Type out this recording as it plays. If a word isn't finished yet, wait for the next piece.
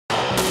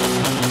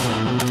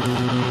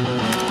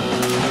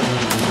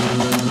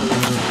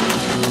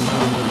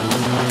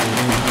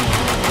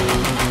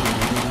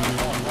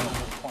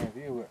Point of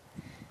view,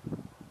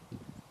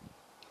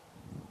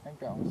 I think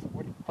that was,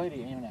 what plate are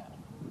you aiming at?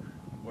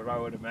 What I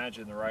would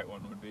imagine the right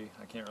one would be.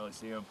 I can't really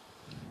see them.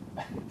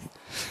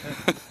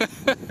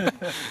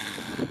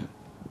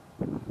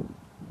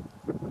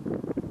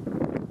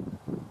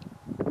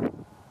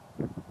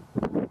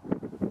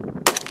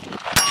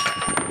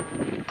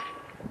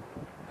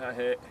 That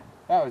hit.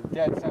 That was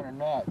dead center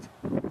nuts.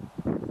 I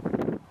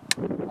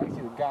can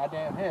see the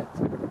goddamn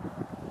hits.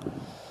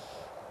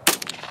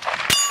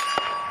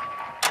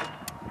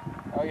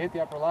 Oh, you hit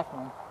the upper left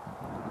one.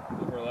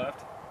 Upper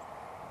left.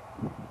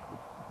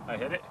 I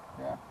hit it?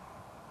 Yeah.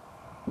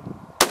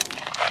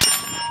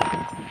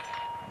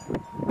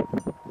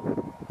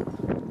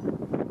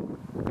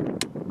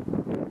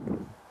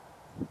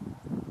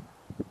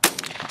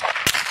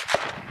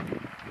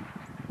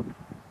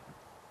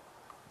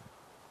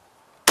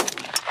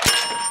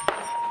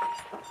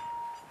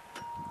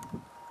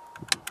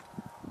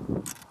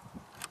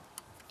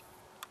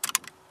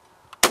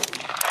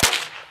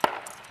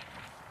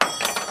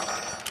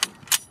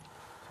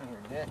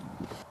 Here, dick.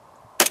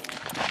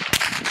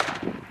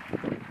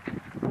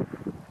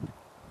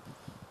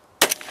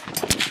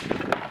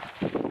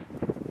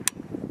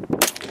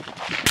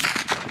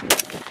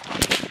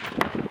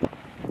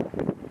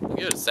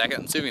 Give it a second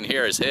and see if we can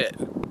hear his hit.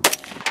 I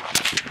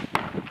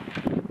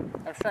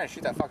was trying to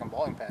shoot that fucking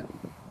bowling pin.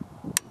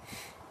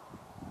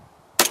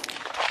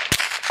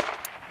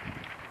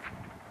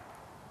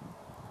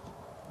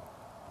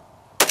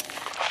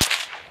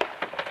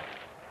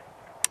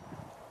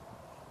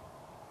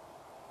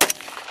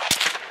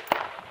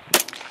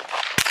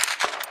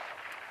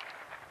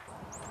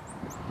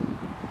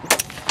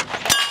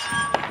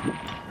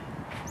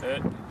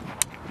 Hit.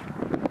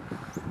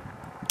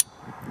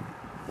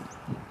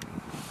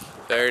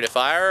 Failure to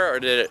fire, or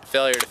did it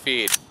failure to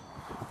feed?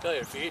 Failure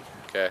to feed.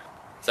 Okay.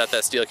 Is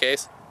that steel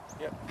case?